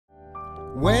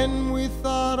When we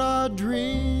thought our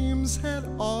dreams had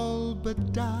all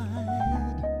but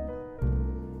died,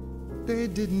 they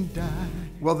didn't die.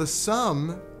 Well, The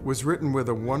Sum was written with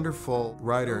a wonderful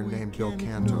writer named Bill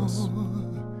Cantos.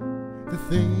 The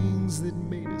things that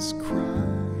made us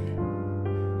cry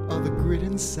are the grit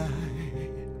inside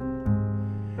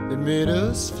that made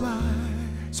us fly.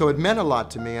 So it meant a lot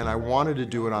to me, and I wanted to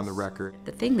do it on the record.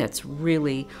 The thing that's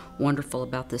really wonderful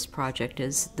about this project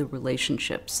is the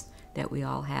relationships that we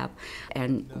all have.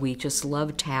 And we just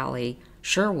love Tally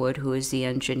Sherwood, who is the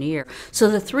engineer. So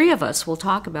the three of us will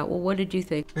talk about, well, what did you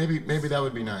think? Maybe that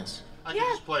would be nice. I can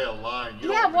just play a line.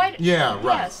 Yeah, right.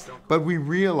 Yes. But we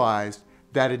realized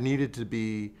that it needed to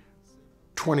be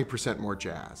 20% more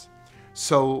jazz.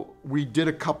 So we did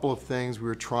a couple of things, we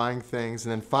were trying things,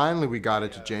 and then finally we got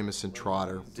it to Jameson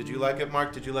Trotter. Did you like it,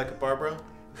 Mark? Did you like it, Barbara?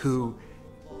 Who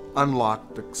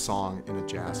unlocked the song in a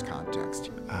jazz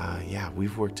context. Yeah,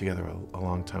 we've worked together a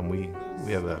long time. We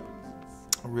have a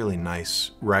really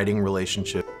nice writing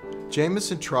relationship.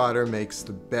 Jameson Trotter makes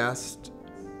the best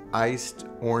iced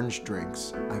orange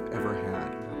drinks I've ever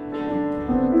had.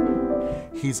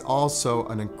 He's also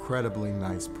an incredibly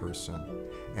nice person,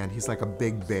 and he's like a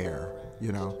big bear,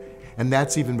 you know? And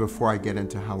that's even before I get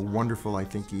into how wonderful I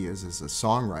think he is as a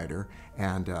songwriter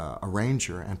and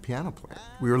arranger and piano player.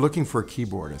 We were looking for a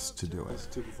keyboardist to do it.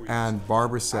 And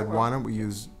Barbara said, why don't we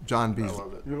use John Beasley?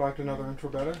 You liked another intro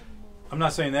better? I'm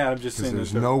not saying that, I'm just saying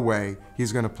Because there's no way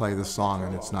he's going to play the song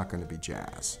and it's not going to be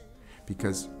jazz.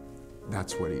 Because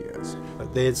that's what he is.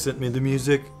 They had sent me the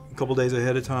music a couple days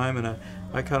ahead of time, and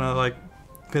I kind of like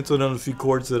penciled in a few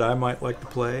chords that I might like to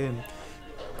play, and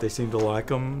they seem to like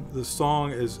them. The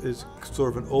song is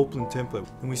sort of an open template,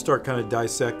 and we start kind of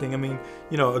dissecting. I mean,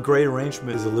 you know, a great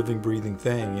arrangement is a living, breathing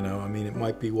thing, you know. I mean, it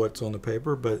might be what's on the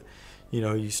paper, but, you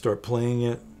know, you start playing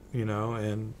it, you know,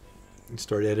 and you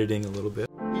start editing a little bit.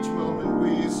 Each moment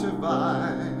we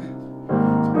survive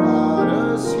has brought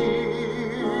us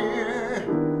here.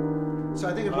 So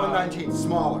I think it's 119,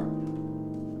 smaller.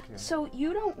 So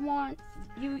you don't want,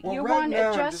 you Well, right want now,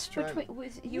 it I'm just just trying- between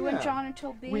with you and Yeah. John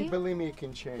until B? Believe me, it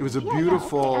can change. It was a Yeah, yeah,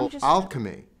 beautiful okay, I'm just-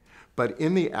 alchemy, but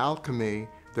in the alchemy,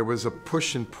 there was a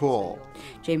push and pull.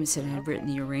 Jameson had written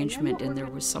the arrangement, and there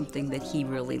was something that he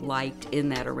really liked in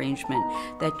that arrangement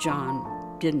that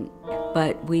John didn't.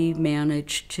 But we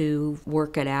managed to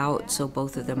work it out, so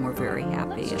both of them were very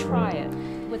happy. Let's try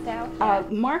it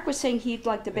without. Mark was saying he'd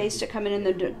like the bass to come in and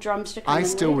the drums to come in I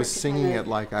still later was to singing kinda- it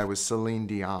like I was Celine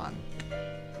Dion.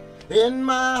 In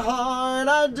my heart,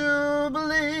 I do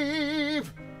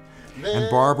believe. And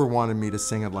Barbara wanted me to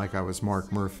sing it like I was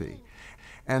Mark Murphy.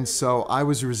 And so I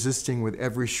was resisting with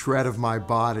every shred of my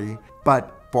body,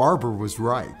 but Barbara was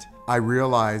right. I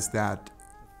realized that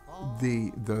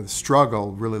the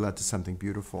struggle really led to something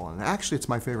beautiful, and actually it's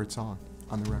my favorite song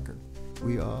on the record.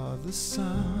 We are the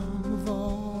sum of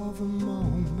all the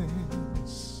moments